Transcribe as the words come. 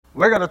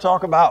We're going to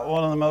talk about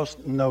one of the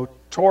most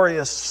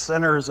notorious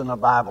sinners in the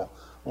Bible.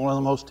 One of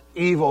the most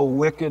evil,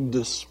 wicked,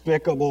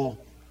 despicable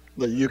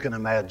that you can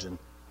imagine.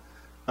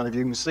 And if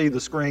you can see the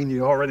screen,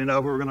 you already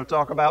know who we're going to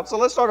talk about. So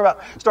let's start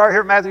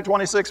here at Matthew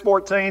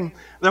 26:14.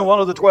 Then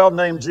one of the 12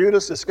 named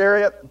Judas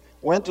Iscariot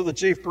went to the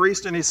chief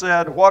priest and he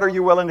said, "What are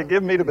you willing to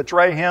give me to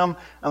betray him?"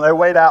 And they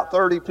weighed out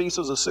 30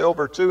 pieces of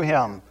silver to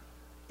him.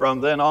 From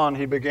then on,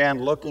 he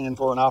began looking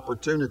for an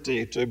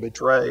opportunity to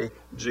betray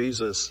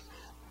Jesus.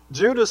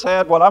 Judas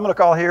had what I'm going to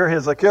call here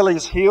his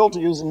Achilles heel, to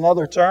use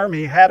another term.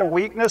 He had a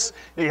weakness.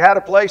 He had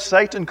a place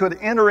Satan could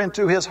enter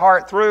into his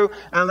heart through,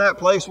 and that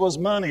place was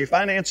money,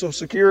 financial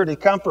security,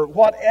 comfort,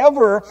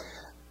 whatever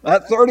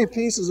that 30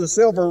 pieces of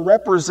silver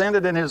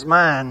represented in his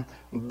mind.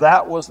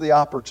 That was the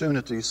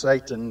opportunity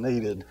Satan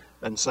needed,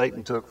 and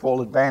Satan took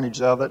full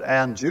advantage of it,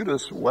 and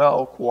Judas,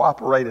 well,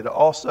 cooperated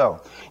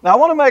also. Now, I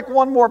want to make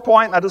one more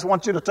point, and I just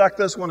want you to tuck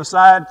this one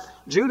aside.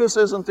 Judas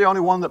isn't the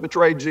only one that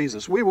betrayed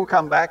Jesus. We will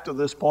come back to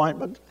this point,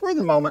 but for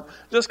the moment,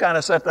 just kind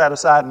of set that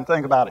aside and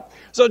think about it.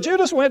 So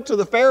Judas went to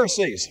the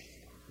Pharisees.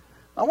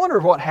 I wonder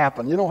what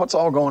happened. You know what's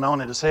all going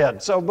on in his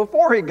head. So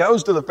before he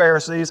goes to the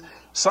Pharisees,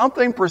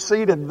 something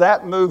preceded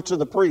that move to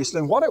the priest,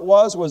 and what it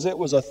was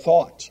a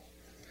thought.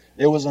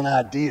 It was an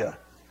idea.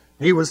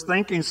 He was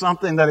thinking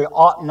something that he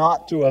ought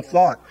not to have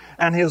thought.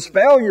 And his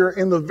failure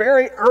in the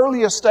very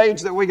earliest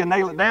stage that we can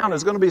nail it down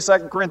is going to be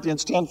 2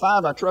 Corinthians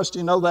 10:5. I trust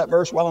you know that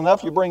verse well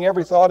enough. You bring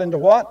every thought into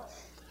what?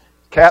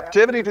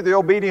 Captivity to the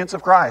obedience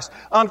of Christ.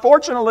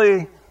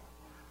 Unfortunately,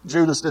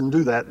 Judas didn't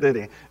do that, did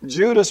he?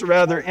 Judas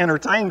rather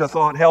entertained a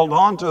thought, held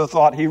on to a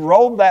thought. He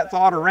rolled that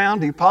thought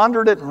around. He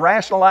pondered it and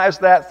rationalized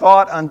that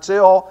thought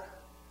until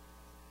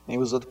he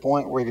was at the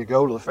point where he could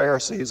go to the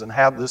Pharisees and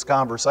have this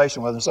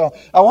conversation with them. So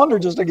I wonder,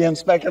 just again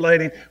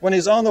speculating, when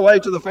he's on the way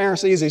to the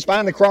Pharisees, he's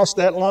finally crossed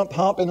that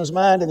hump in his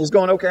mind and he's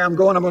going, okay, I'm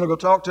going to go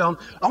talk to him.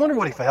 I wonder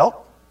what he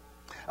felt.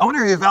 I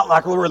wonder if he felt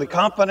like really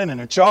confident and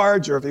in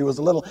charge, or if he was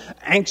a little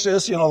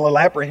anxious, a little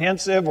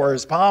apprehensive, or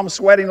his palms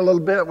sweating a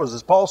little bit, was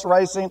his pulse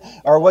racing,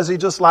 or was he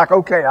just like,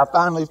 okay, I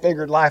finally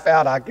figured life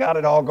out, I got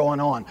it all going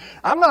on.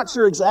 I'm not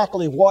sure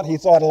exactly what he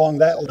thought along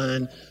that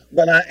line,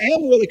 but I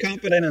am really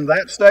confident in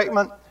that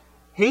statement.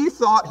 He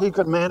thought he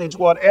could manage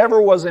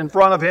whatever was in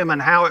front of him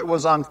and how it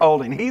was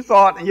unfolding. He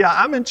thought, yeah,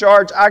 I'm in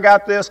charge. I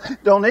got this.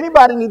 Don't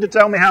anybody need to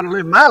tell me how to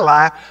live my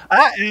life.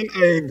 I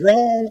am a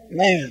grown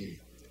man.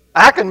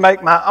 I can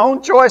make my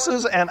own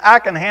choices and I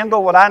can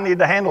handle what I need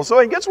to handle. So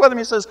he gets with him.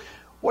 He says,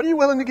 "What are you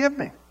willing to give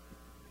me?"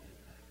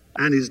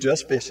 And he's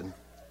just fishing.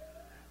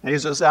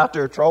 He's just out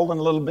there trolling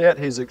a little bit.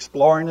 He's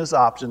exploring his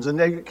options.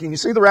 And can you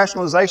see the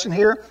rationalization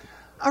here?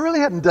 I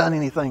really hadn't done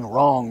anything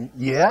wrong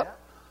yet.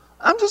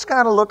 I'm just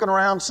kind of looking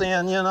around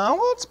saying,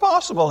 what's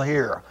possible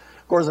here?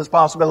 Of course, this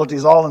possibility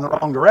is all in the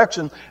wrong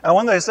direction. And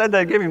when they said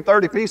they'd give him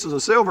 30 pieces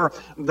of silver,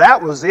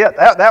 that was it.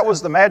 That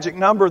was the magic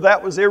number.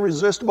 That was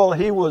irresistible.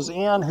 He was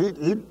in.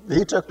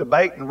 He took the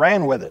bait and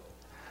ran with it.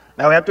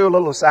 Now, we have to do a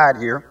little aside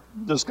here,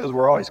 just because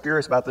we're always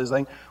curious about this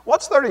thing.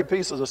 What's 30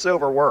 pieces of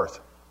silver worth?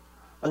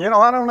 And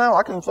I don't know.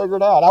 I couldn't figure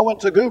it out. I went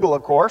to Google,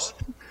 of course.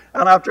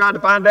 And I've tried to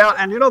find out,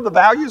 and the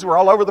values were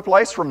all over the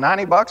place, from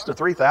 $90 to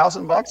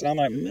 $3,000. And I'm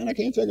like, man, I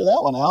can't figure that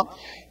one out.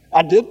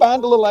 I did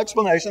find a little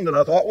explanation that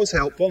I thought was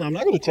helpful, and I'm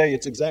not going to tell you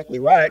it's exactly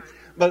right,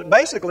 but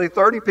basically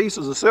 30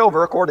 pieces of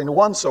silver, according to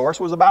one source,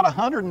 was about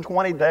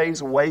 120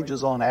 days'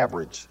 wages on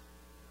average.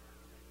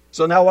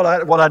 So now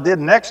what I did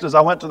next is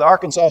I went to the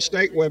Arkansas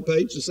State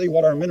webpage to see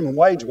what our minimum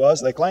wage was.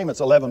 They claim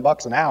it's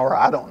 $11 an hour.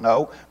 I don't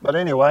know. But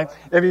anyway,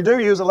 if you do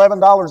use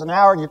 $11 an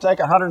hour and you take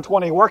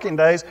 120 working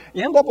days,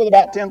 you end up with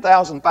about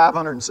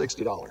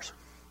 $10,560.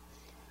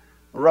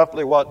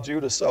 Roughly what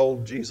Judas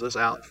sold Jesus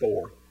out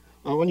for.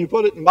 Now, when you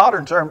put it in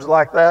modern terms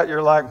like that,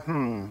 you're like,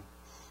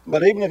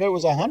 But even if it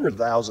was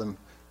 100,000,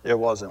 it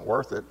wasn't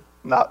worth it.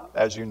 Not,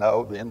 as you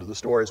know, the end of the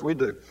story as we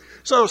do.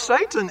 So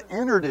Satan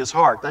entered his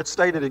heart. That's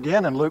stated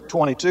again in Luke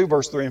 22,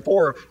 verse 3 and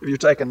 4. If you're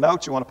taking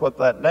notes, you want to put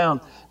that down.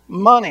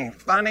 Money,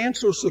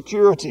 financial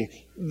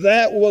security,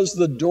 that was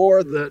the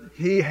door that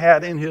he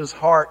had in his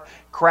heart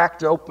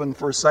cracked open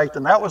for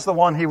Satan. That was the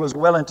one he was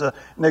willing to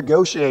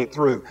negotiate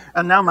through.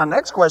 And now my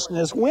next question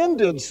is, when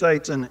did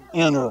Satan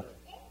enter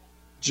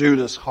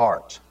Judas'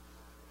 heart?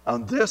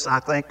 And this, I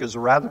think, is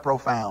rather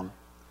profound.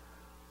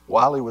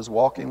 While he was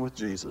walking with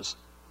Jesus.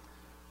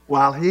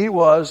 While he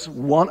was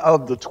one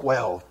of the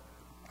 12.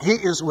 He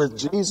is with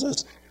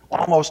Jesus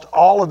almost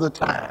all of the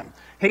time.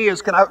 He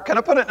is, can I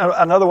put it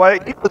another way?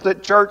 He was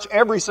at church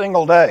every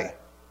single day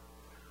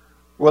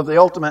with the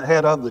ultimate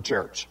head of the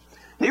church.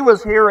 He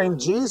was hearing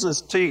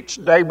Jesus teach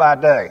day by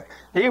day.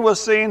 He was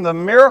seeing the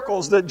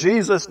miracles that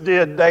Jesus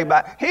did day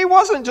by day. He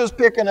wasn't just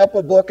picking up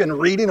a book and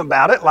reading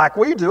about it like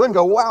we do and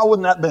go, wow,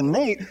 wouldn't that have been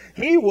neat?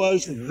 He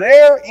was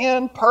there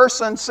in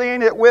person,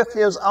 seeing it with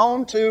his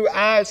own two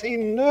eyes. He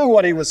knew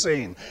what he was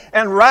seeing.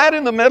 And right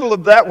in the middle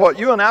of that, what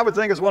you and I would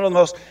think is one of the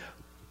most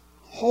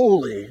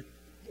holy,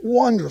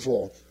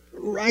 wonderful,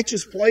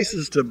 righteous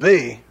places to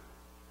be,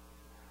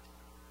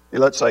 he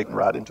let Satan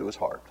right into his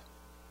heart.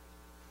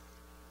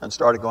 And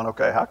started going,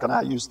 okay, how can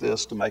I use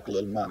this to make a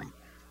little money?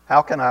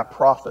 How can I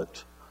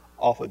profit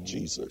off of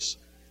Jesus?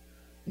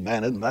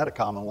 Man, isn't that a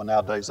common one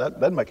nowadays?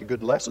 That'd make a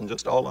good lesson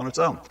just all on its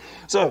own.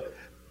 So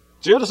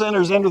Judas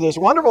enters into this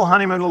wonderful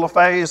honeymoon little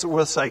phase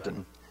with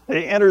Satan.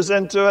 He enters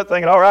into it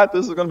thinking, all right,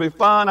 this is going to be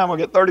fun. I'm going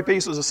to get 30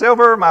 pieces of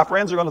silver. My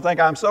friends are going to think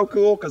I'm so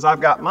cool because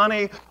I've got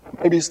money.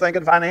 Maybe he's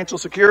thinking financial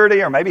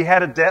security, or maybe he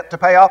had a debt to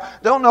pay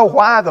off. Don't know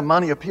why the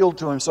money appealed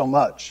to him so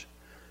much.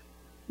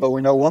 But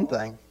we know one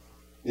thing,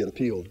 it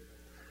appealed.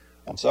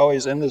 And so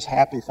he's in this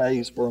happy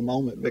phase for a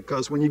moment,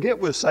 because when you get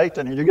with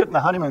Satan and you get in the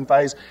honeymoon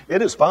phase, it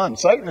is fun.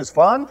 Satan is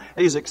fun.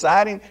 He's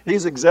exciting.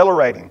 He's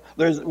exhilarating.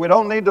 We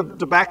don't need to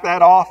back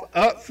that off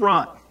up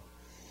front.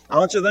 I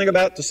want you to think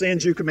about the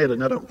sins you committed.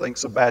 Now, don't think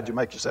so bad you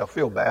make yourself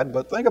feel bad,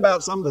 but think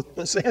about some of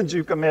the sins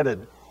you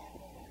committed.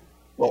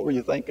 What were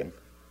you thinking?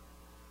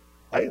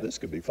 Hey, this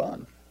could be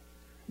fun.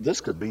 This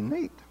could be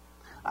neat.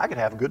 I could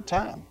have a good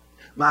time.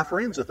 My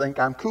friends will think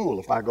I'm cool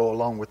if I go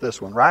along with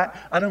this one, right?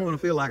 I don't want to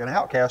feel like an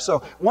outcast. So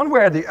one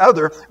way or the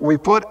other, we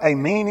put a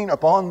meaning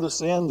upon the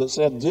sin that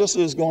said this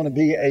is going to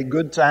be a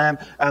good time.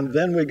 And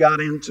then we got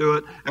into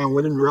it and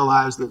we didn't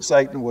realize that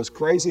Satan was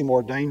crazy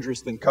more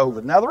dangerous than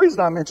COVID. Now, the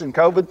reason I mentioned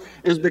COVID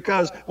is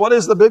because what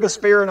is the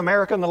biggest fear in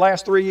America in the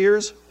last 3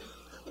 years?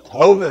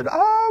 COVID.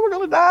 Oh, we're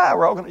going to die.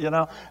 We're all going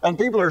to, and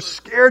people are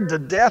scared to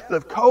death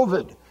of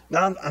COVID.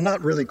 Now, I'm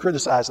not really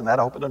criticizing that.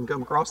 I hope it doesn't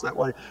come across that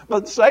way.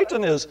 But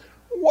Satan is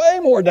way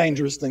more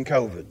dangerous than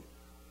COVID.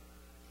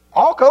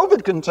 All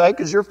COVID can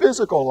take is your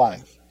physical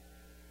life.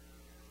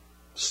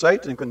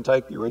 Satan can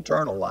take your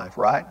eternal life,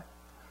 right?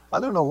 I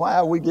don't know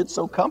why we get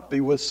so comfy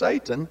with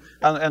Satan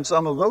and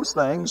some of those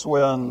things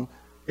when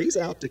he's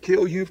out to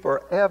kill you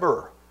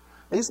forever.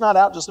 He's not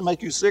out just to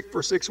make you sick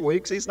for 6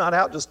 weeks. He's not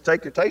out just to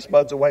take your taste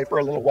buds away for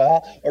a little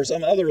while or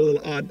some other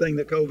little odd thing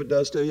that COVID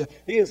does to you.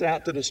 He is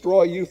out to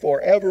destroy you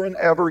forever and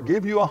ever,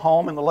 give you a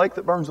home in the lake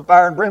that burns with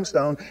fire and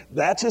brimstone.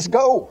 That's his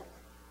goal.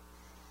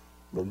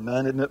 But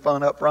man, isn't it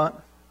fun up front?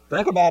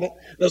 Think about it.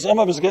 Now, some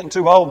of us are getting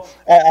too old.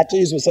 I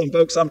tease with some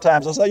folks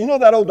sometimes. I say,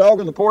 that old dog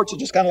on the porch that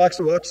just kind of likes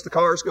to watch the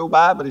cars go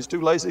by, but he's too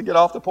lazy to get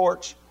off the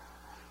porch?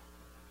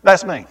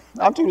 That's me.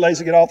 I'm too lazy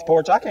to get off the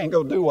porch. I can't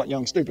go do what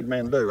young stupid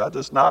men do. I'm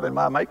just not in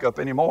my makeup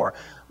anymore.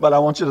 But I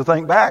want you to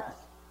think back.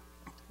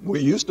 We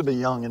used to be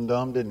young and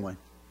dumb, didn't we?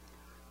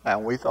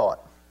 And we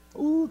thought,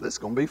 ooh, this is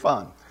going to be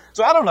fun.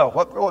 So I don't know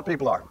what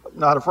people are.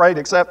 Not afraid,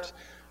 except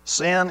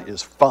sin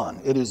is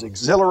fun. It is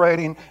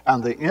exhilarating,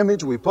 and the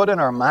image we put in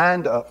our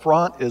mind up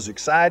front is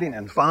exciting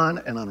and fun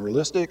and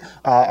unrealistic,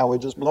 and we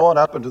just blow it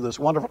up into this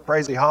wonderful,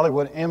 crazy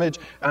Hollywood image,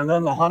 and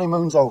then the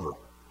honeymoon's over.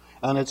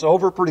 And it's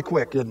over pretty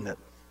quick, isn't it?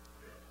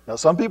 Now,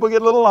 some people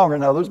get a little longer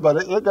than others, but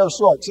it goes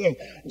short. So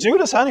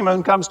Judas'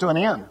 honeymoon comes to an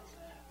end.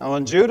 And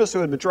when Judas, who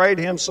had betrayed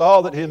him,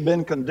 saw that he had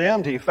been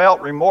condemned, he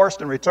felt remorse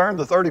and returned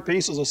the 30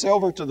 pieces of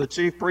silver to the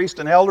chief priests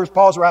and elders.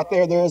 Pause right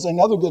there. There is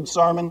another good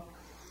sermon.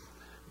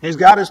 He's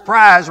got his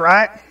prize,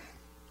 right?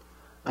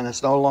 And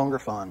it's no longer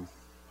fun.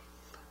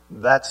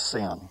 That's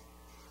sin.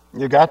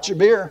 You got your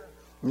beer.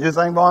 You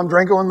think, well, I'm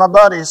drinking with my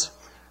buddies.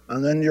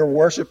 And then you're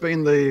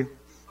worshiping the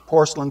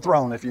porcelain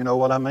throne, if you know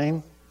what I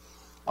mean.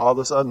 All of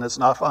a sudden, it's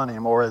not fun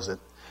anymore, is it?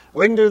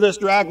 We can do this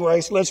drag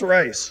race. Let's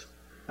race.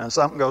 And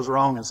something goes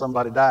wrong and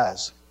somebody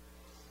dies.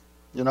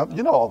 You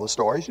know all the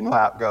stories. You know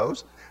how it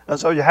goes. And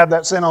so you have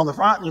that sin on the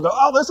front and you go,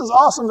 oh, this is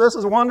awesome. This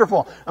is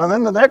wonderful. And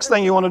then the next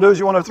thing you want to do is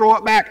you want to throw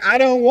it back. I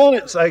don't want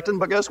it, Satan.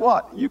 But guess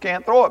what? You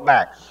can't throw it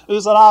back. He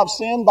said, I've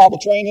sinned by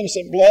betraying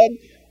innocent blood.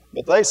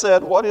 But they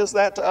said, what is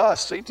that to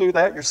us? See to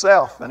that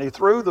yourself. And he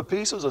threw the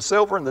pieces of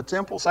silver in the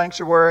temple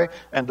sanctuary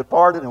and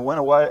departed and went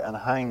away and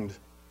hanged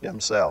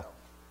himself.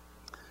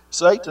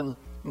 Satan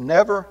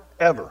never,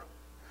 ever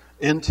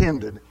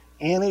intended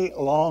any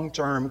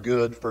long-term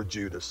good for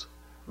Judas.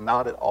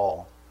 Not at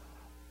all.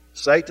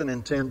 Satan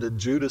intended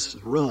Judas'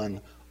 ruin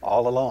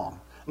all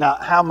along. Now,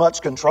 how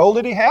much control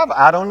did he have?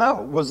 I don't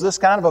know. Was this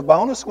kind of a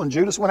bonus when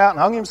Judas went out and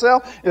hung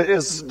himself?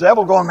 Is the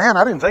devil going, man,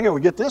 I didn't think it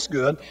would get this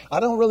good.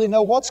 I don't really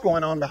know what's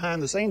going on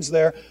behind the scenes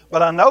there,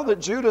 but I know that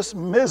Judas'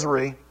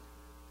 misery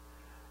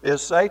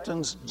is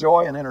Satan's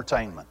joy and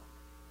entertainment.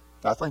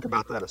 Now, think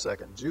about that a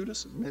second.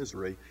 Judas'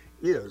 misery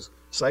is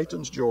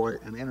Satan's joy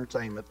and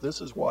entertainment. This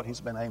is what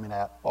he's been aiming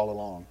at all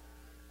along.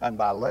 And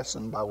by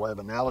lesson, by way of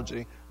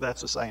analogy,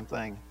 that's the same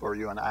thing for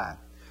you and I.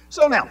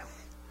 So now,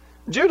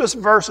 Judas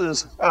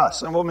versus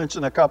us, and we'll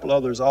mention a couple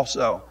others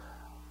also.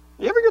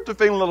 You ever get to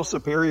feeling a little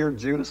superior to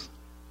Judas?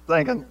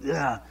 Thinking,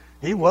 yeah,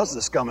 he was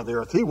the scum of the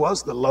earth. He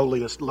was the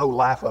lowliest low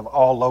life of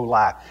all low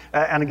life.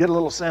 And get a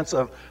little sense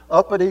of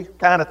uppity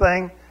kind of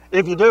thing.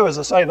 If you do, as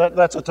I say,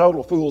 that's a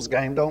total fool's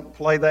game. Don't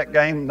play that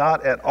game,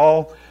 not at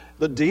all.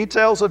 The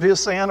details of his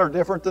sin are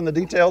different than the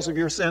details of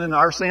your sin and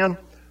our sin.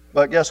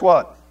 But guess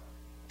what?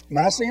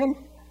 My sin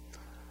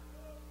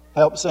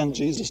helped send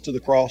Jesus to the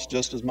cross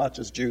just as much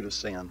as Judas'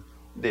 sin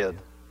did.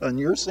 And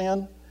your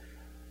sin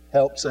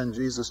helped send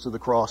Jesus to the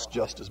cross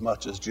just as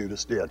much as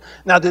Judas did.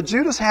 Now, did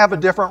Judas have a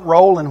different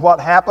role in what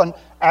happened?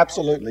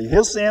 Absolutely.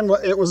 His sin,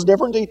 it was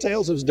different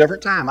details. It was a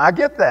different time. I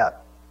get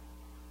that.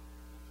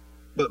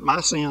 But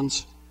my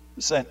sins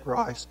sent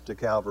Christ to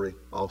Calvary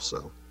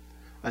also.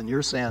 and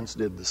your sins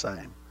did the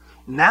same.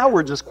 Now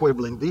we're just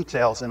quibbling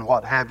details and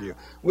what have you.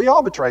 We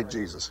all betrayed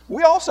Jesus.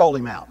 We all sold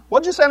him out.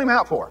 What'd you sell him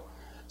out for?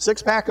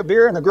 6-pack of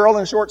beer and a girl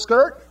in a short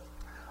skirt?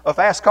 A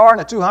fast car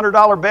and a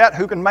 $200 bet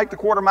who can make the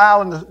quarter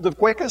mile and the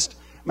quickest?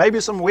 Maybe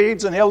some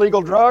weeds and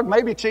illegal drug?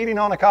 Maybe cheating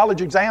on a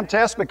college exam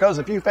test because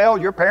if you fail,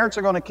 your parents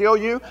are going to kill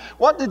you?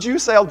 What did you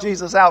sell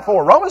Jesus out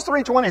for? Romans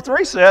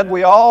 3:23 said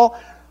we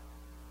all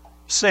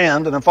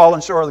sinned and have fallen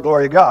short of the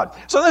glory of God.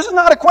 So this is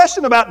not a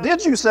question about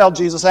did you sell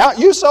Jesus out?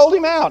 You sold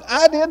him out.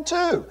 I did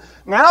too.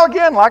 Now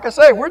again, like I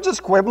say, we're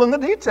just quibbling the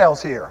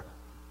details here.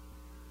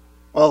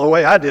 Well, the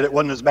way I did it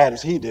wasn't as bad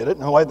as he did it.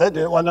 And the way they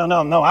did it, well,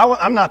 no,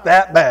 I'm not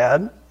that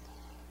bad.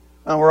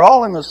 And we're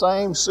all in the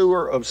same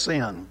sewer of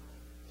sin.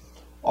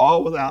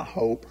 All without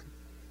hope.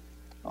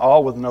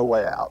 All with no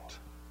way out.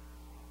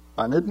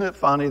 And isn't it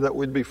funny that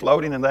we'd be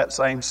floating in that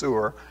same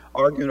sewer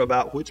arguing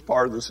about which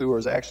part of the sewer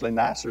is actually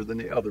nicer than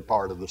the other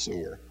part of the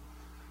sewer?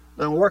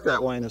 Doesn't work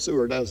that way in a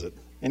sewer, does it?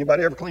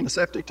 Anybody ever clean a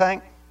septic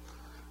tank?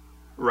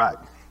 Right.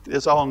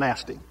 It's all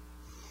nasty.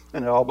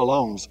 And it all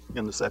belongs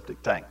in the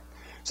septic tank.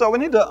 So we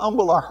need to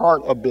humble our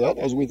heart a bit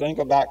as we think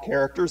about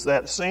characters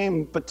that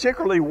seem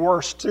particularly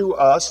worse to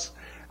us.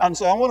 And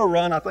so I want to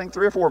run, I think,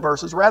 3 or 4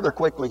 verses rather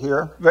quickly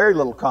here. Very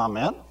little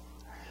comment.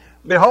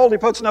 Behold, he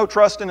puts no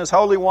trust in his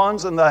holy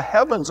ones, and the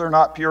heavens are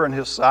not pure in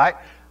his sight.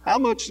 How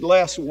much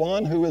less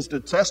one who is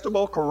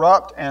detestable,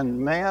 corrupt, and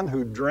man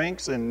who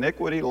drinks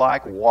iniquity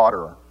like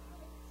water.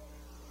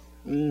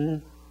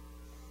 And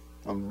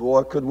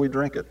boy, could we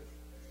drink it.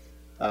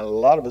 A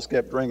lot of us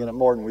kept drinking it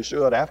more than we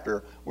should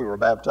after we were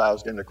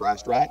baptized into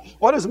Christ, right?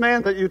 What is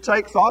man that you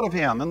take thought of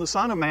him, and the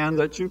Son of Man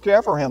that you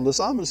care for him? The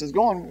psalmist is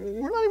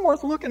going, we're not even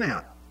worth looking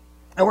at.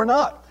 And we're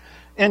not.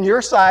 In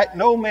your sight,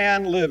 no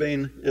man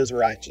living is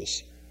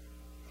righteous.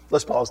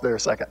 Let's pause there a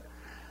second.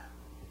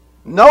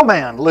 No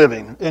man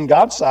living in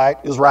God's sight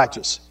is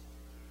righteous.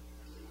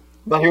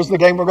 But here's the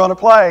game we're going to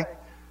play.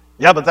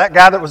 Yeah, but that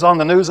guy that was on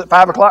the news at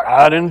 5 o'clock,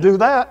 I didn't do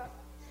that.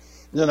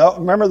 You know,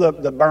 remember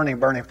the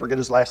Bernie, forget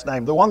his last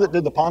name, the one that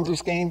did the Ponzi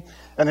scheme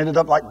and ended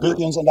up like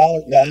billions of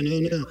dollars?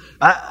 No.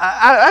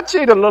 I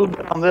cheated a little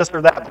bit on this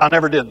or that, but I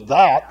never did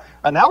that.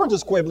 And now we're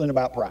just quibbling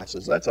about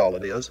prices. That's all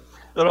it is.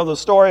 You know, the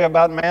story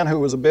about a man who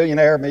was a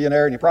millionaire, and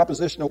he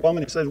propositioned a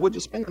woman. He said, would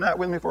you spend the night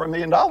with me for $1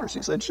 million?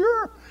 She said,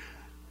 sure.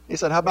 He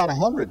said, how about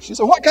 100? She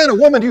said, what kind of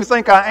woman do you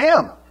think I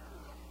am?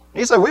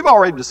 He said, we've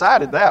already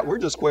decided that. We're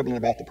just quibbling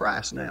about the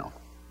price now.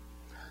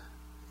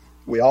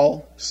 We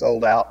all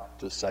sold out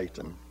to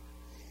Satan.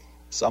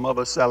 Some of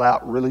us sell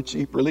out really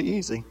cheap, really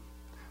easy,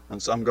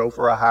 and some go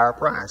for a higher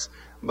price.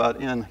 But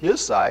in his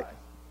sight,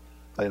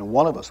 ain't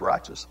one of us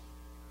righteous.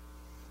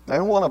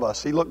 Ain't one of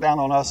us. He looked down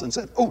on us and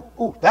said,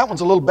 oh, that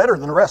one's a little better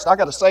than the rest. I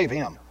got to save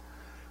him.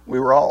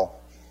 We were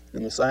all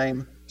in the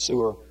same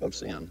sewer of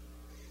sin,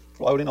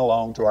 floating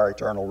along to our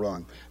eternal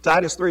ruin.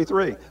 Titus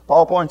 3:3,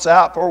 Paul points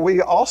out, for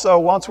we also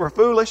once were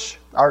foolish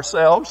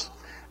ourselves,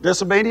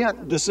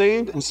 disobedient,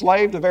 deceived,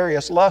 enslaved to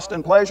various lusts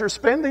and pleasures,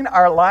 spending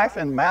our life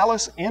in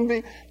malice,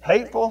 envy,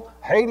 hateful,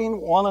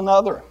 hating one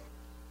another.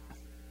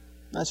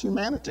 That's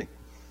humanity.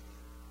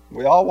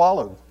 We all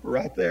wallowed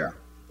right there.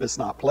 It's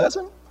not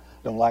pleasant.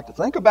 Don't like to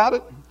think about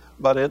it,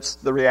 but it's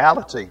the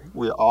reality.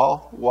 We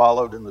all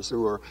wallowed in the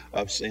sewer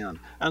of sin.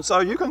 And so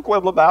you can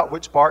quibble about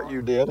which part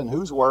you did and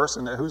who's worse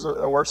and who's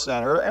a worse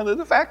sinner. And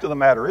the fact of the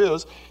matter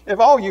is,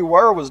 if all you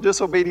were was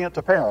disobedient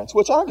to parents,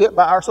 which I get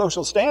by our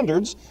social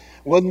standards,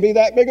 wouldn't be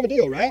that big of a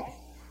deal, right?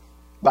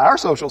 By our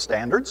social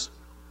standards.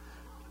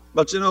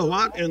 But you know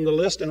what? In the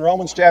list in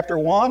Romans chapter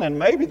 1, and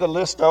maybe the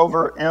list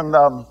over in,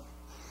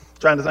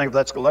 trying to think if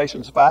that's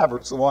Galatians 5 or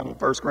it's the one in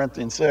 1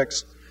 Corinthians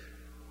 6,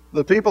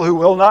 the people who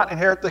will not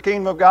inherit the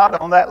kingdom of God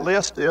on that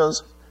list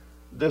is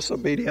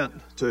disobedient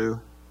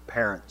to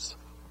parents.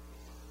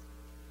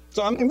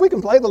 So, I mean, we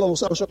can play the little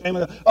social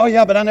game. Oh,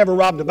 yeah, but I never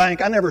robbed a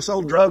bank. I never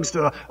sold drugs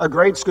to a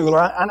grade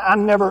schooler. I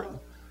never.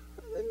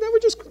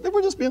 They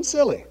were just being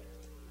silly.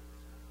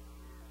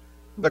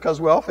 Because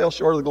we all fell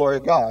short of the glory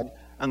of God.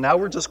 And now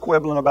we're just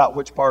quibbling about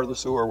which part of the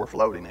sewer we're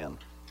floating in.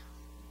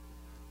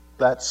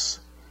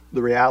 That's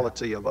the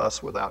reality of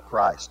us without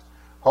Christ.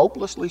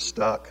 Hopelessly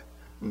stuck.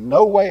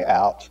 No way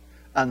out,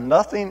 and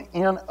nothing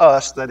in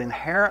us that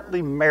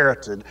inherently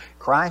merited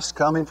Christ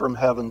coming from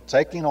heaven,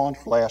 taking on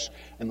flesh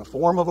in the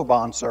form of a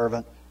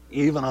bondservant,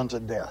 even unto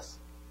death.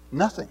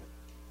 Nothing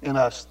in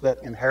us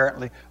that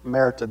inherently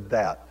merited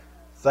that.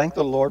 Thank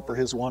the Lord for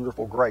his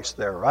wonderful grace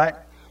there, right?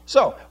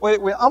 So,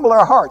 we humble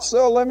our hearts.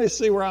 So let me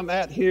see where I'm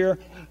at here.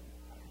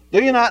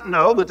 Do you not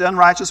know that the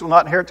unrighteous will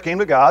not inherit the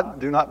kingdom of God?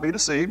 Do not be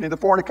deceived. Neither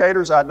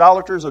fornicators,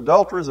 idolaters,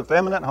 adulterers,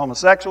 effeminate,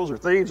 homosexuals, or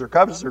thieves, or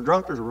covetous, or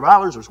drunkards, or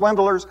revilers, or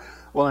swindlers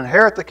will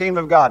inherit the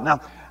kingdom of God. Now,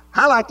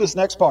 highlight this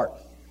next part.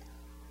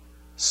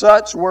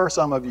 Such were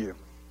some of you.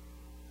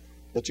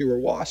 That you were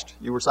washed,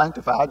 you were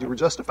sanctified, you were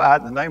justified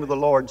in the name of the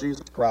Lord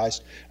Jesus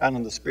Christ and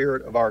in the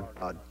Spirit of our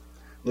God.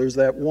 There's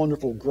that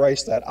wonderful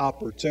grace, that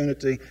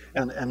opportunity,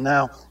 and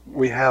now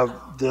we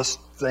have this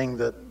thing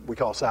that we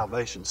call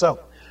salvation. So,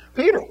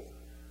 Peter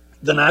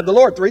denied the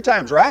Lord 3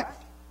 times, right?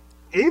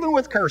 even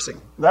with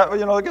cursing. That,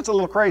 it gets a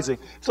little crazy.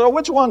 So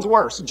which one's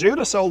worse?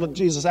 Judas sold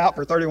Jesus out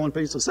for 31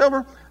 pieces of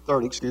silver,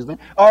 30, excuse me,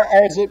 or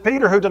is it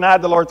Peter who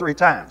denied the Lord 3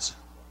 times?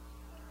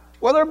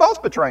 Well, they're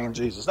both betraying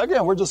Jesus.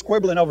 Again, we're just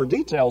quibbling over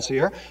details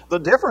here. The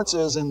difference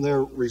is in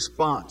their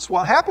response.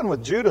 What happened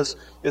with Judas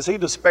is he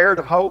despaired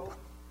of hope,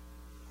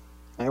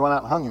 and he went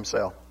out and hung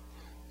himself.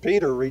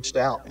 Peter reached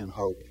out in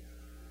hope.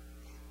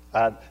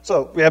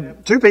 So we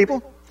have 2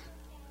 people,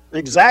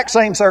 exact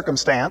same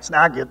circumstance.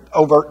 Now I get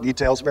overt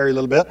details very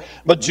little bit.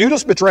 But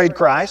Judas betrayed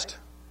Christ,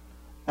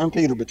 and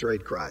Peter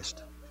betrayed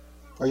Christ.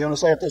 Or you want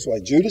to say it this way: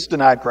 Judas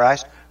denied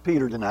Christ,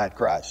 Peter denied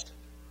Christ.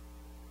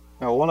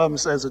 Now, one of them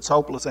says it's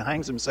hopeless and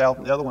hangs himself,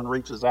 and the other one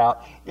reaches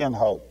out in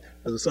hope.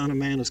 For the Son of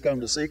Man has come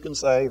to seek and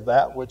save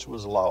that which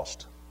was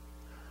lost.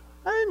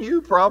 And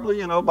you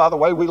probably, by the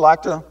way we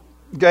like to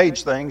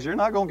gauge things, you're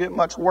not going to get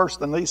much worse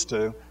than these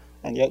 2.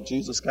 And yet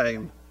Jesus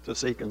came to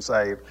seek and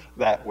save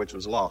that which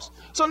was lost.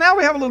 So now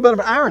we have a little bit of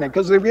irony,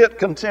 because we get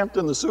contempt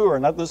in the sewer.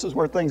 And this is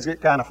where things get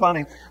kind of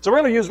funny. So we're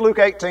going to use Luke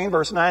 18,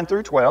 verse 9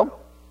 through 12.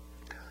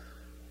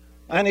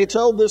 And he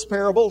told this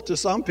parable to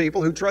some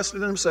people who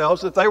trusted in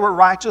themselves that they were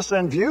righteous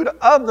and viewed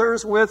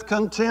others with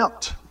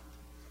contempt.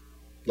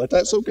 Let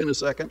that soak in a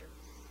second.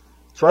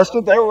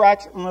 Trusted they were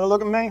righteous.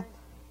 Look at me.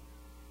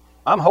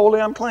 I'm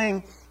holy, I'm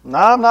clean. No,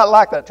 I'm not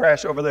like that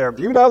trash over there.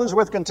 Viewed others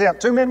with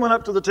contempt. 2 men went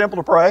up to the temple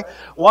to pray.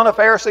 One a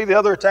Pharisee, the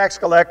other a tax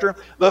collector.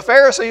 The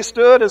Pharisee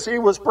stood as he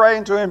was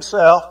praying to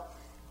himself.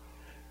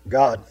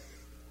 God,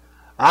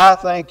 I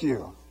thank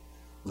you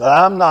that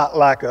I'm not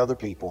like other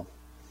people.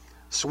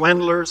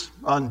 Swindlers,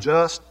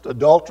 unjust,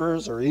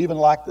 adulterers, or even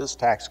like this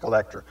tax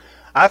collector.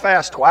 I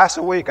fast twice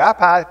a week.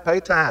 I pay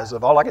tithes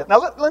of all I get. Now,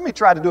 let me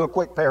try to do a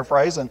quick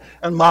paraphrase and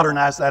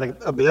modernize that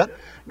a bit.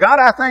 God,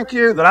 I thank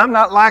you that I'm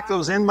not like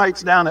those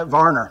inmates down at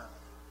Varner.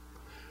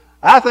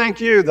 I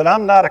thank you that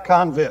I'm not a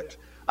convict.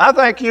 I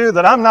thank you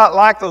that I'm not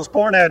like those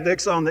porn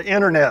addicts on the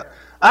internet.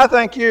 I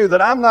thank you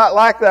that I'm not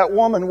like that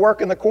woman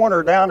working the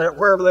corner down at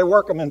wherever they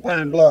work them in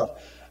Pine Bluff.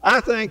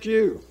 I thank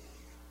you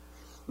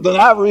that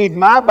I read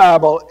my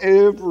Bible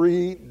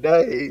every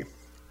day.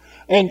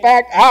 In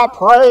fact, I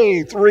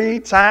pray 3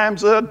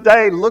 times a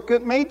day. Look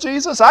at me,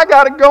 Jesus. I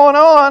got it going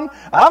on.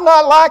 I'm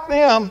not like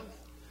them.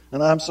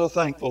 And I'm so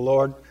thankful,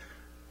 Lord.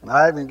 And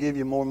I even give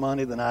you more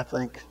money than I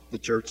think the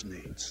church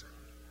needs.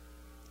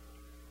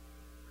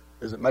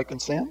 Is it making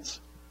sense?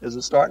 Is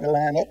it starting to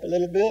line up a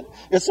little bit?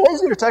 It's so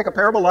easy to take a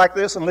parable like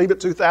this and leave it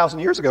 2,000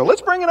 years ago.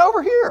 Let's bring it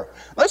over here.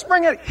 Let's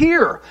bring it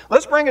here.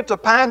 Let's bring it to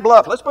Pine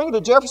Bluff. Let's bring it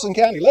to Jefferson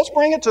County. Let's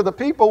bring it to the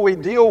people we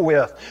deal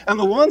with and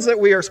the ones that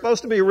we are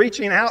supposed to be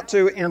reaching out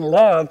to in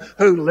love,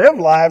 who live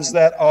lives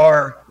that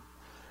are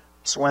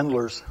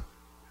swindlers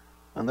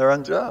and they're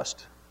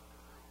unjust.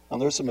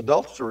 And there's some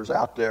adulterers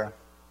out there.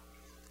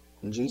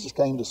 And Jesus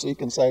came to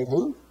seek and save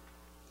who?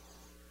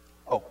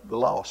 Oh, the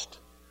lost.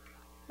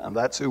 And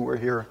that's who we're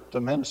here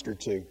to minister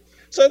to.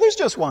 So there's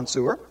just one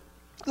sewer.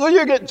 So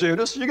you get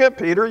Judas, you get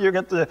Peter, you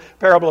get the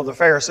parable of the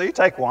Pharisee,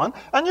 take one,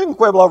 and you can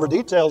quibble over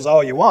details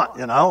all you want,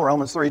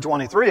 Romans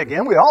 3:23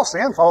 again, we all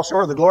sin, fall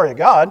short of the glory of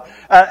God,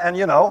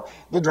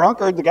 the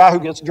drunkard, the guy who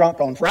gets drunk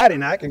on Friday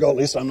night can go, at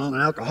least I'm not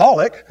an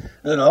alcoholic,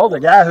 the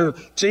guy who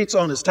cheats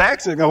on his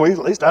taxes can go, at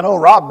least I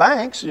don't rob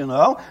banks,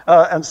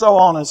 and so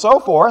on and so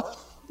forth.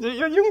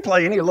 You can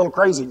play any little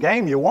crazy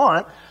game you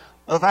want.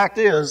 The fact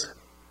is,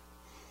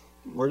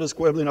 we're just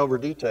quibbling over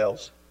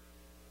details.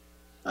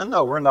 And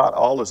no, we're not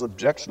all as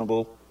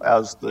objectionable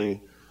as the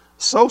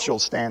social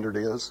standard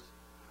is.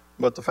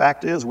 But the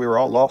fact is, we were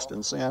all lost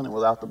in sin, and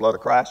without the blood of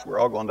Christ, we're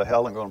all going to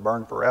hell and going to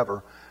burn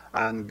forever.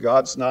 And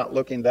God's not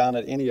looking down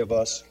at any of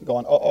us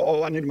going,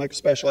 I need to make a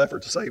special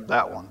effort to save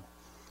that one.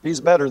 He's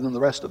better than the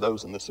rest of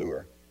those in the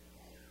sewer.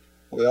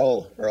 We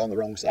all are on the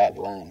wrong side of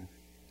the line.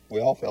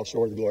 We all fell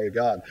short of the glory of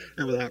God.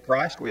 And without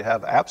Christ, we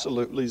have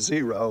absolutely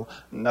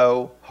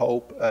no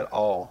hope at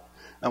all.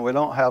 And we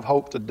don't have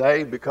hope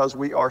today because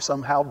we are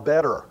somehow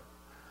better.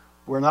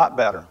 We're not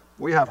better.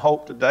 We have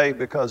hope today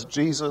because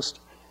Jesus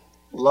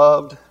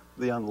loved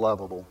the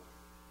unlovable.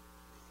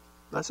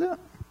 That's it.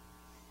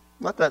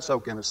 Let that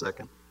soak in a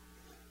second.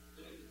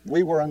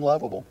 We were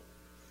unlovable.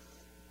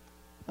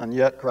 And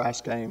yet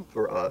Christ came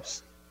for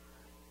us.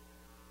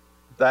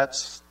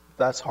 That's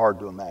hard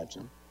to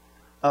imagine.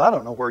 Now, I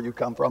don't know where you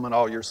come from in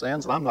all your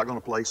sins, and I'm not going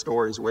to play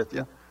stories with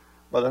you.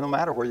 But it don't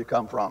matter where you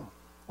come from,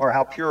 or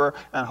how pure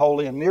and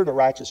holy and near to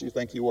righteous you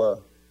think you were.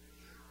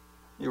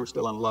 You were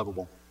still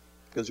unlovable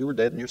because you were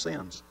dead in your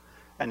sins.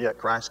 And yet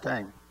Christ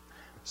came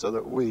so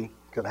that we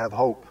could have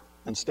hope.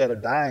 Instead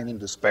of dying in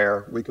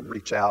despair, we could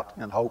reach out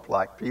and hope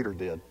like Peter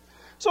did.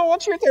 So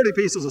what's your 30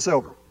 pieces of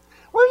silver?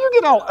 Well, you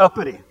get all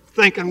uppity,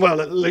 thinking,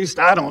 well, at least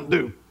I don't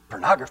do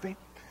pornography.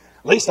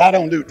 At least I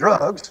don't do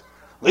drugs.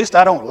 At least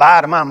I don't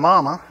lie to my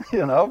mama.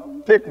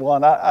 Pick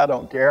one, I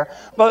don't care.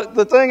 But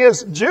the thing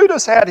is,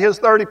 Judas had his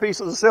 30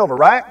 pieces of silver,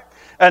 right?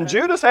 And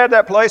Judas had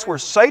that place where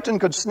Satan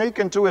could sneak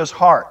into his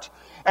heart.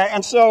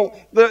 And so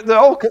the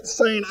old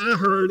saying I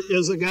heard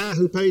is a guy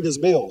who paid his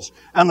bills.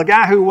 And the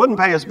guy who wouldn't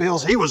pay his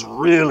bills, he was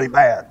really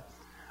bad.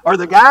 Or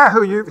the guy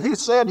who he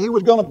said he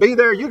was going to be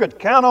there, you could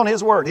count on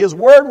his word. His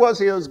word was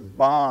his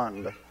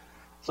bond.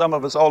 Some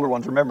of us older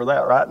ones remember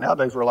that, right?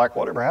 Nowadays we're like,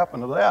 whatever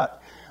happened to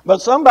that?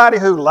 But somebody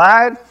who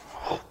lied,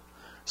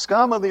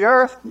 scum of the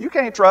earth, you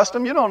can't trust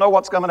them. You don't know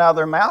what's coming out of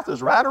their mouth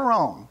is right or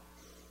wrong.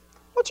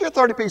 What's your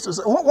 30 pieces?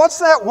 What's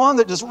that one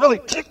that just really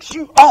ticks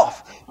you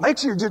off?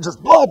 Makes your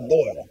just blood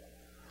boil?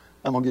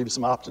 I'm going to give you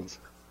some options.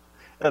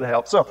 That'll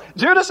help. So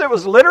Judas, it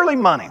was literally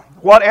money.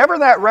 Whatever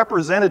that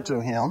represented to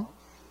him,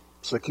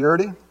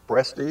 security,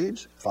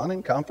 prestige, fun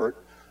and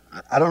comfort.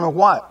 I don't know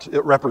what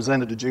it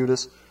represented to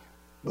Judas,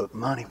 but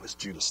money was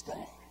Judas'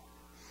 thing.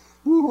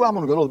 Ooh, I'm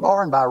going to go to the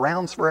bar and buy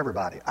rounds for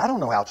everybody. I don't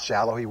know how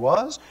shallow he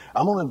was.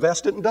 I'm going to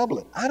invest it and double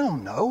it. I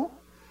don't know.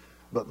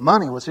 But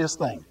money was his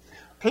thing.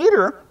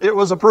 Peter, it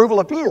was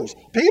approval of peers.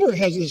 Peter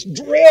has this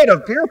dread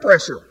of peer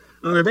pressure.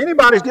 And if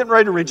anybody's getting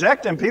ready to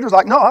reject him, Peter's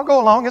like, no, I'll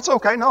go along. It's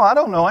okay. No, I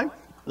don't know him.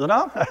 You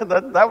know,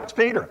 that was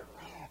Peter.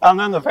 And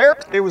then the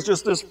Pharisee was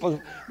just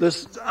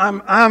this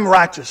I'm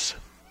righteous.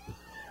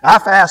 I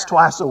fast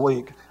twice a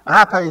week.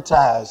 I pay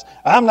tithes.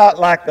 I'm not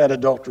like that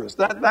adulteress.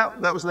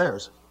 That was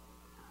theirs.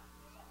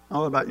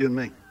 What about you and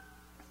me?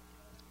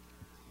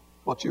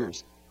 What's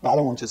yours? I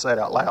don't want you to say it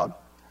out loud,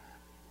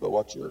 but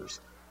what's yours?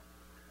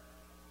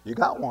 You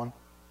got one.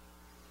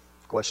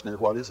 The question is,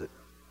 what is it?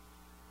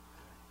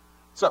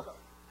 So,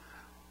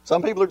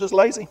 some people are just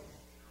lazy.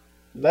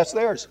 That's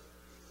theirs.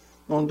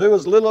 I want to do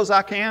as little as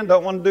I can.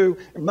 Don't want to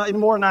do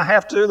more than I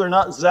have to. They're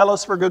not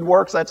zealous for good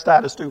works. That's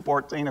Titus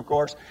 2:14, of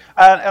course.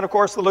 And of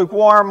course, the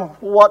lukewarm.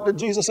 What did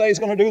Jesus say he's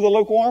going to do to the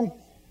lukewarm?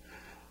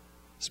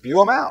 Spew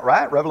them out,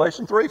 right?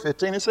 Revelation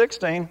 3:15 and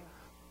 16.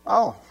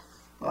 Oh,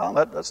 well,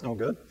 that's no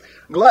good.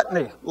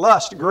 Gluttony,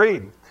 lust,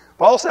 greed.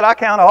 Paul said, I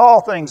count all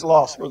things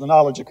lost for the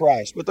knowledge of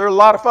Christ. But there are a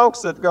lot of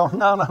folks that go,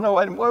 no,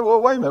 wait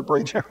a minute,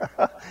 preacher.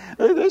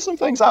 There's some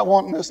things I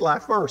want in this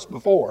life first,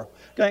 before.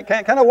 Can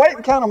I wait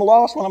and count them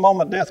lost when I'm on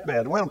my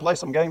deathbed? We don't play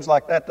some games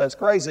like that. That's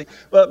crazy.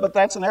 But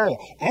that's an area.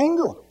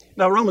 Anger.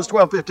 Now, Romans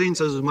 12:15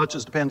 says, as much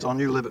as depends on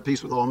you, live at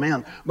peace with all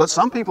men. But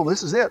some people,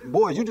 this is it.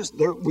 Boy,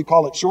 we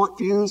call it short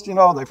fused, you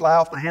know. They fly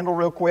off the handle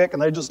real quick,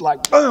 and they just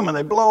like, boom, and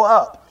they blow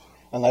up.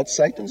 And that's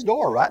Satan's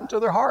door right into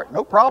their heart.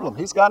 No problem.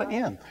 He's got it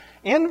in.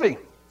 Envy.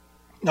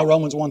 Now,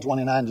 Romans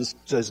 1:29 just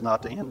says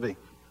not to envy.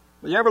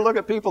 But you ever look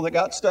at people that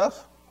got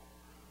stuff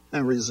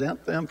and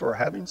resent them for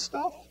having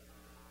stuff?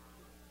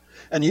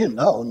 And you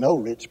know no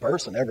rich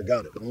person ever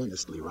got it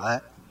honestly, right?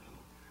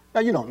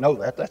 Now, you don't know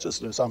that. That's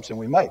just an assumption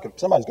we make. If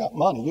somebody's got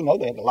money, you know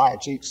they had to lie,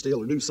 cheat,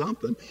 steal, or do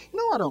something.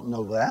 No, I don't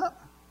know that.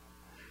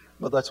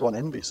 But that's what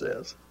envy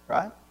says,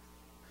 right?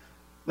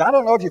 Now, I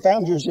don't know if you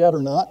found yours yet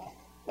or not.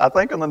 I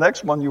think in the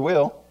next one you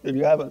will, if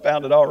you haven't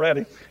found it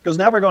already. Because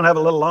now we're going to have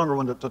a little longer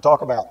one to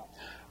talk about.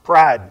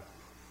 Pride.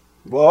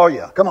 Oh,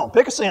 yeah. Come on,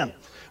 pick a sin.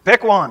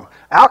 Pick one.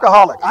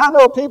 Alcoholic. I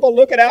know people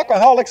look at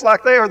alcoholics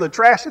like they are the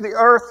trash of the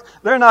earth.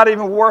 They're not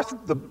even worth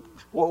the,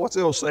 what's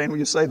the old saying when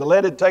you say the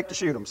lead it'd take to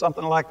shoot them?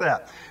 Something like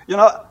that. You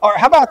know, or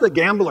how about the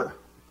gambler?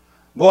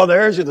 Boy,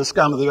 there's you, the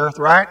scum of the earth,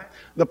 right?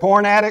 The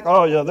porn addict.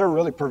 Oh, yeah, they're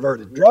really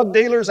perverted. Drug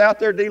dealers out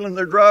there dealing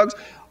their drugs.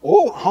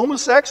 Oh,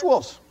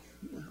 homosexuals.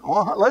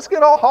 Oh, let's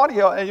get all haughty,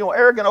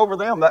 arrogant over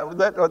them.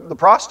 The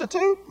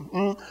prostitute.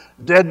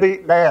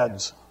 Deadbeat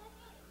dads.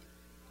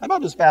 How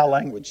about this foul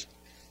language?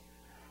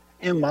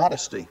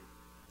 Immodesty.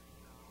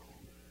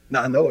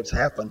 Now, I know it's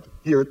happened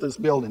here at this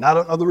building. I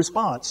don't know the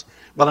response,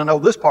 but I know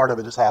this part of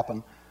it has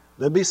happened.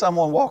 There'd be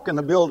someone walk in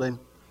the building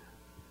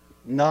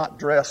not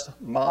dressed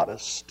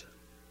modest,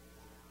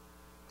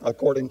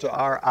 according to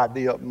our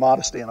idea of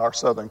modesty in our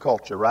Southern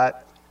culture, right?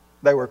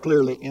 They were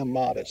clearly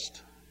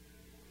immodest.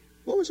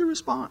 What was your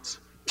response?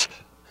 They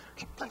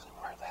didn't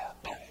wear that.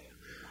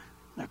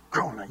 They're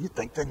grown now. You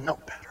think they know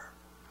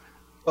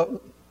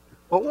better.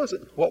 What was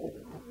it? What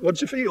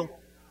did you feel?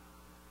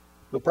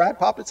 The pride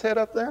popped its head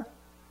up there?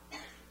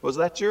 Was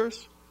that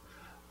yours?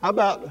 How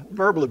about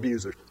verbal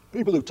abusers?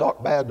 People who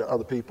talk bad to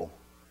other people.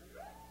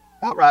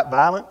 Outright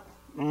violent?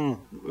 We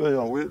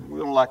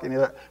don't like any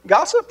of that.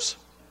 Gossips?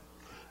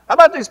 How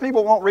about these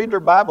people who won't read their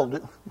Bible?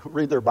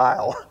 Read their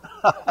Bible.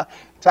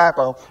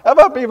 Typo. How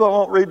about people who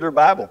won't read their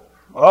Bible?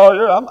 Oh,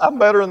 yeah, I'm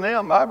better than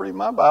them. I read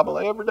my Bible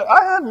every day.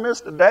 I hadn't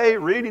missed a day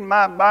reading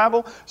my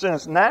Bible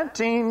since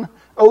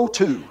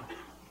 1902.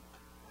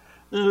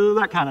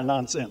 That kind of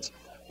nonsense.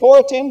 Poor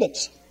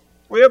attendance.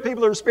 We have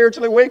people who are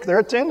spiritually weak. Their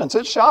attendance,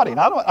 it's shoddy.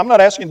 I'm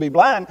not asking you to be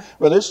blind,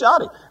 but it's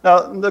shoddy.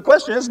 Now, the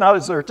question is not,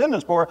 is their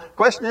attendance poor? The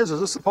question is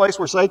this the place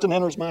where Satan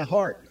enters my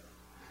heart?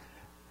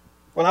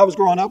 When I was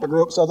growing up, I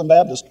grew up Southern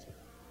Baptist.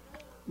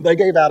 They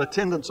gave out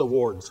attendance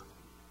awards.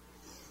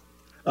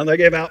 And they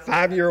gave out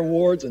 5-year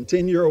awards and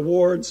 10-year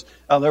awards.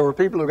 And there were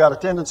people who got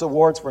attendance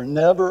awards for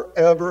never,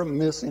 ever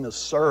missing a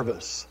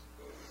service.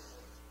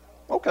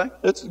 Okay,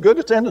 it's good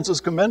attendance is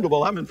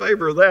commendable. I'm in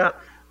favor of that.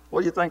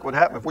 What do you think would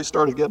happen if we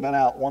started giving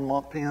out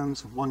 1-month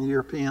pins,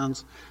 1-year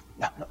pins?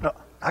 No,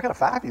 I got a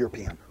 5-year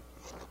pin.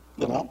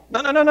 You know? No.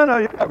 I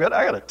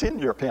got a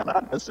 10-year pin.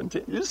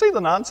 You see the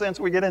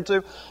nonsense we get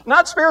into?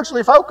 Not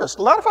spiritually focused.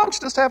 A lot of folks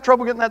just have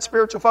trouble getting that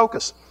spiritual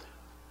focus.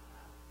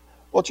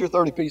 What's your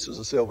 30 pieces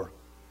of silver?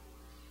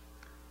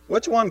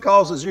 Which one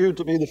causes you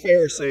to be the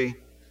Pharisee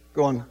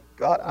going,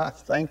 God, I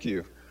thank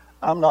you.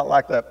 I'm not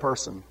like that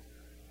person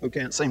who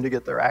can't seem to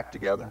get their act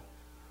together.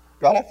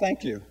 God, I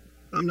thank you.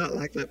 I'm not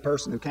like that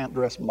person who can't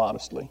dress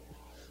modestly.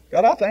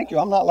 God, I thank you.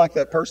 I'm not like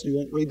that person who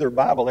won't read their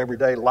Bible every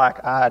day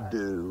like I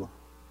do.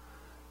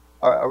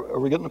 Are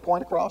we getting the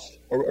point across?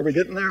 Are we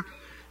getting there?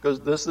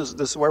 Because this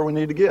is where we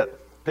need to get.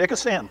 Pick a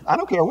sin. I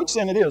don't care which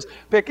sin it is.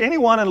 Pick any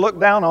one and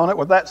look down on it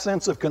with that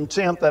sense of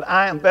contempt that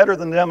I am better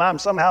than them. I'm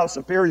somehow a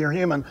superior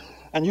human.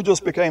 And you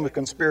just became a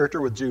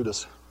conspirator with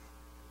Judas,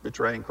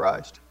 betraying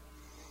Christ.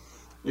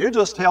 You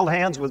just held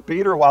hands with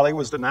Peter while he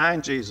was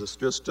denying Jesus.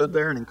 Just stood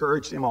there and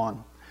encouraged him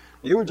on.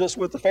 You were just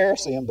with the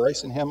Pharisee,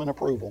 embracing him in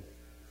approval.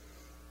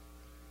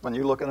 When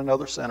you look at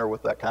another sinner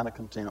with that kind of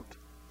contempt.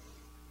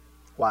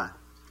 Why?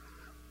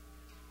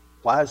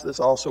 Why is this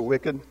also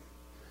wicked?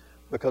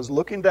 Because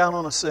looking down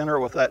on a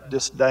sinner with that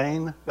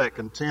disdain, that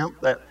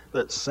contempt,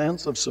 that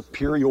sense of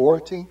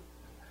superiority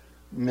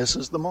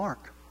misses the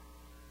mark.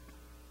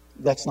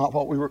 That's not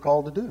what we were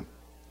called to do.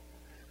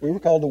 We were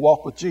called to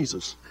walk with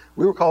Jesus.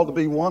 We were called to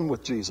be one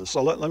with Jesus.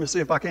 So let me see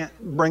if I can't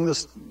bring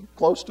this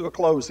close to a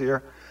close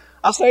here.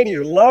 I say to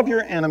you, love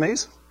your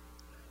enemies,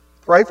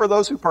 pray for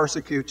those who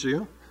persecute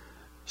you,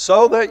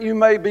 so that you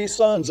may be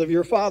sons of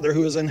your Father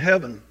who is in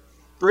heaven.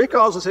 For he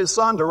causes his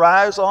sun to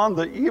rise on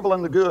the evil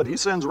and the good. He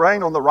sends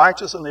rain on the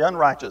righteous and the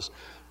unrighteous.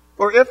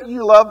 For if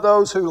you love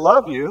those who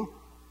love you,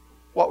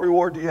 what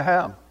reward do you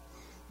have?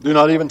 Do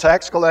not even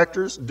tax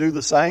collectors do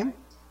the same?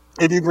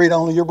 If you greet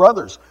only your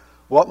brothers,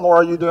 what more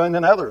are you doing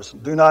than others?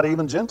 Do not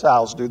even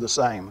Gentiles do the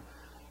same?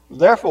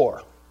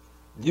 Therefore,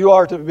 you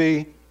are to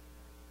be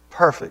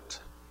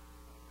perfect,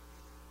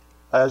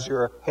 as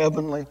your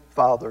heavenly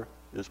Father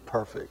is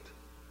perfect.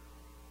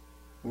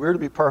 We're to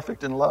be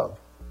perfect in love.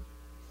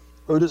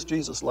 Who does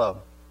Jesus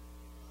love?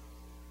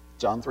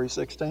 John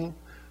 3:16.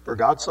 For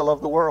God so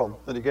loved the world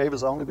that he gave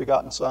his only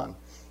begotten Son.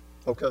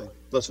 Okay,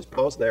 let's just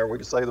pause there. We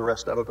can say the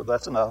rest of it, but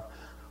that's enough.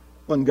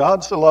 When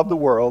God so loved the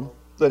world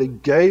that he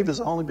gave his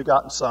only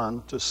begotten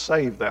Son to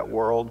save that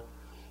world,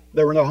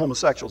 there were no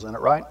homosexuals in it,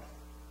 right?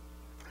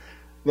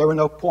 There were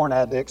no porn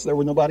addicts. There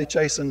were nobody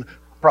chasing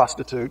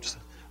prostitutes.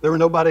 There were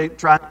nobody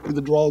trying to do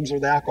the drugs or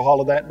the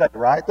alcohol of that day,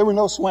 right? There were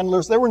no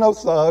swindlers. There were no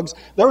thugs.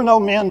 There were no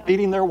men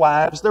beating their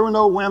wives. There were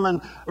no women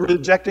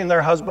rejecting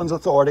their husband's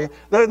authority.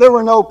 There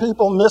were no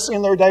people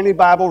missing their daily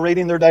Bible,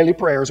 reading their daily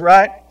prayers,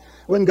 right?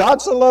 When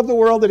God so loved the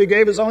world that he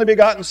gave his only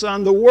begotten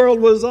Son, the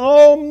world was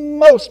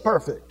almost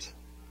perfect.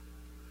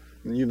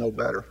 And you know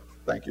better.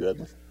 Thank you,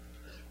 Edmund.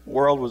 The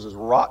world was as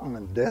rotten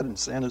and dead in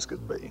sin as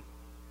could be.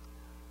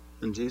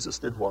 And Jesus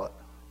did what?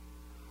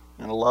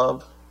 In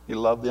love, he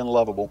loved the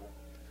unlovable.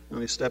 And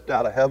he stepped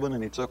out of heaven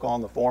and he took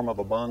on the form of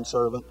a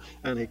bondservant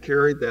and he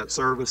carried that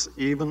service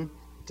even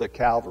to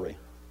Calvary.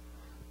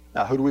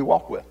 Now, who do we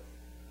walk with?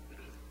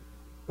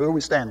 Who do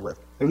we stand with?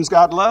 Who does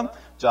God love?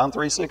 John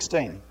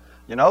 3:16.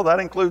 You know,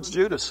 that includes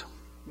Judas,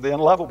 the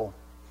unlovable.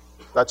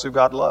 That's who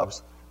God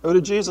loves. Who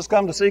did Jesus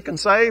come to seek and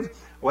save?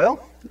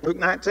 Well, Luke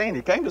 19,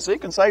 he came to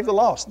seek and save the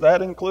lost.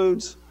 That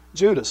includes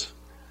Judas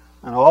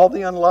and all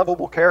the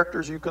unlovable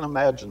characters you can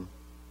imagine.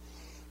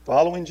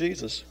 Following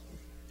Jesus.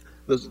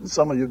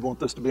 Some of you want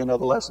this to be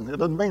another lesson. It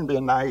doesn't mean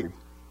being naive.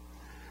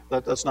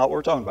 That's not what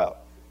we're talking about.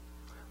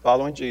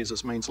 Following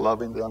Jesus means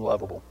loving the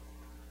unlovable.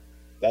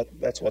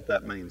 That's what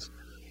that means.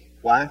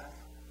 Why?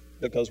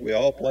 Because we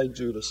all played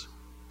Judas.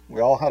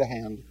 We all had a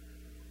hand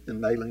in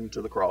nailing him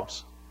to the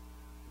cross.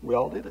 We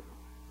all did it.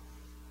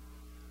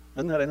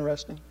 Isn't that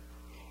interesting?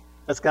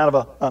 That's kind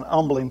of an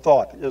humbling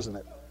thought, isn't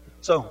it?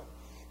 So,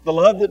 the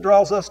love that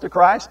draws us to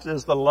Christ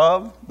is the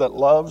love that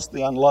loves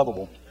the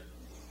unlovable.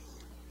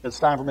 It's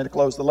time for me to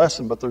close the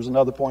lesson, but there's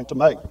another point to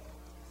make.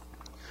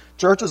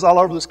 Churches all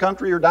over this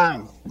country are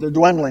dying. They're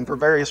dwindling for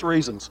various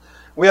reasons.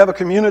 We have a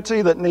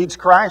community that needs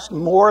Christ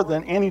more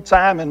than any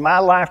time in my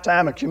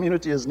lifetime a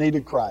community has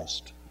needed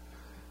Christ.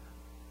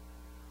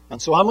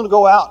 And so I'm going to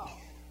go out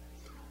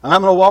and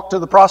I'm going to walk to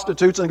the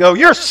prostitutes and go,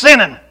 "You're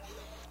sinning.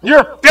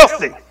 You're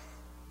filthy." Is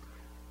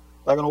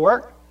that going to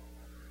work?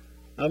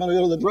 I'm going to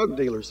go to the drug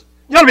dealers.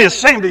 "You ought to be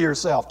ashamed of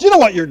yourself. Do you know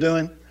what you're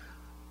doing?"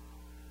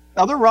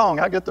 Now, they're wrong.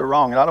 I get they're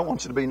wrong, and I don't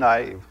want you to be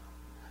naive.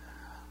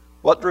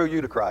 What drew you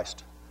to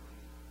Christ?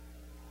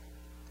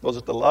 Was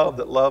it the love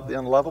that loved the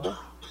unlovable?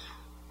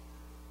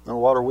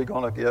 And what are we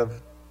going to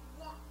give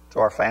to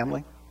our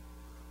family,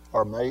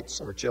 our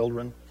mates, our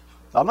children?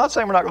 Now, I'm not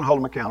saying we're not going to hold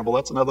them accountable.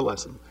 That's another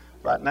lesson.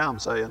 Right now, I'm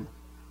saying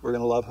we're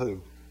going to love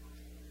who?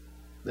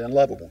 The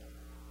unlovable.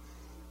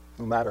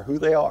 No matter who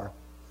they are,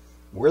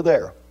 we're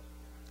there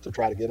to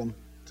try to get them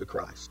to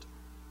Christ.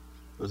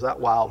 Was that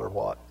wild or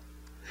what?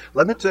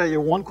 Let me tell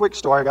you one quick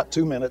story. I got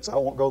 2 minutes. I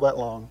won't go that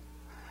long.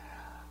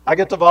 I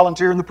get to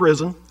volunteer in the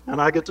prison, and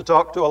I get to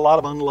talk to a lot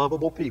of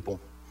unlovable people.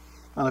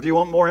 And if you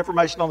want more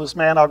information on this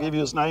man, I'll give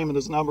you his name and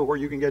his number where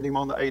you can get him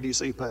on the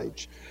ADC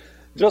page.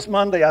 Just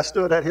Monday, I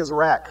stood at his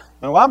rack.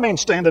 Now, I mean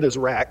stand at his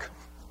rack.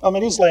 I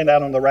mean, he's laying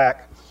down on the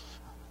rack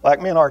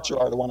like me and Archie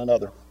are to one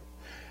another.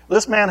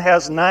 This man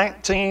has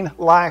 19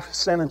 life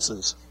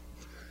sentences.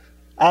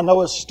 I know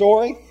his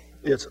story.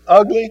 It's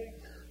ugly.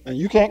 And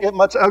you can't get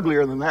much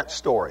uglier than that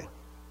story.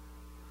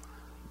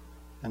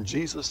 And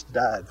Jesus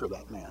died for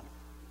that man.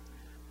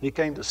 He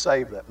came to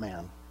save that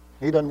man.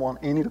 He doesn't want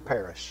any to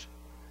perish.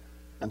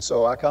 And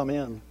so I come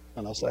in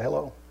and I say,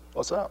 hello,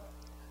 what's up?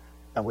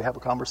 And we have a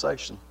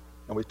conversation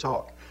and we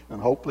talk.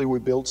 And hopefully we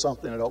build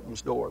something that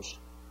opens doors.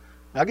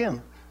 Now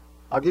again,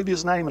 I'll give you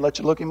his name and let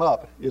you look him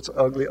up. It's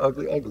ugly,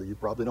 ugly, ugly. You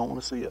probably don't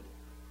want to see it.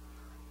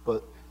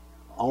 But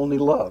only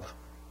love,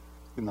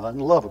 and the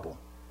unlovable,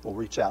 will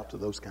reach out to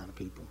those kind of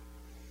people.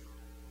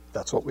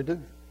 That's what we do.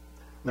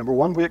 Number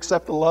one, we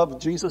accept the love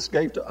Jesus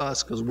gave to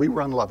us because we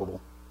were unlovable.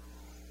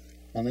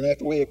 And then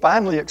after we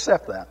finally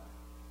accept that,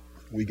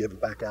 we give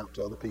it back out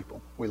to other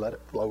people. We let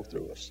it flow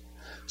through us.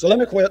 So let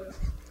me quit.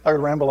 I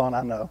could ramble on,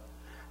 I know.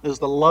 It's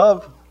the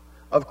love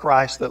of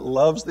Christ that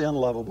loves the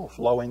unlovable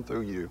flowing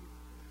through you.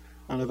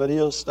 And if it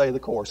is, stay the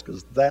course,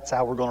 because that's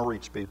how we're going to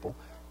reach people,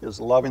 is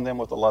loving them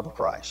with the love of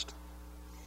Christ.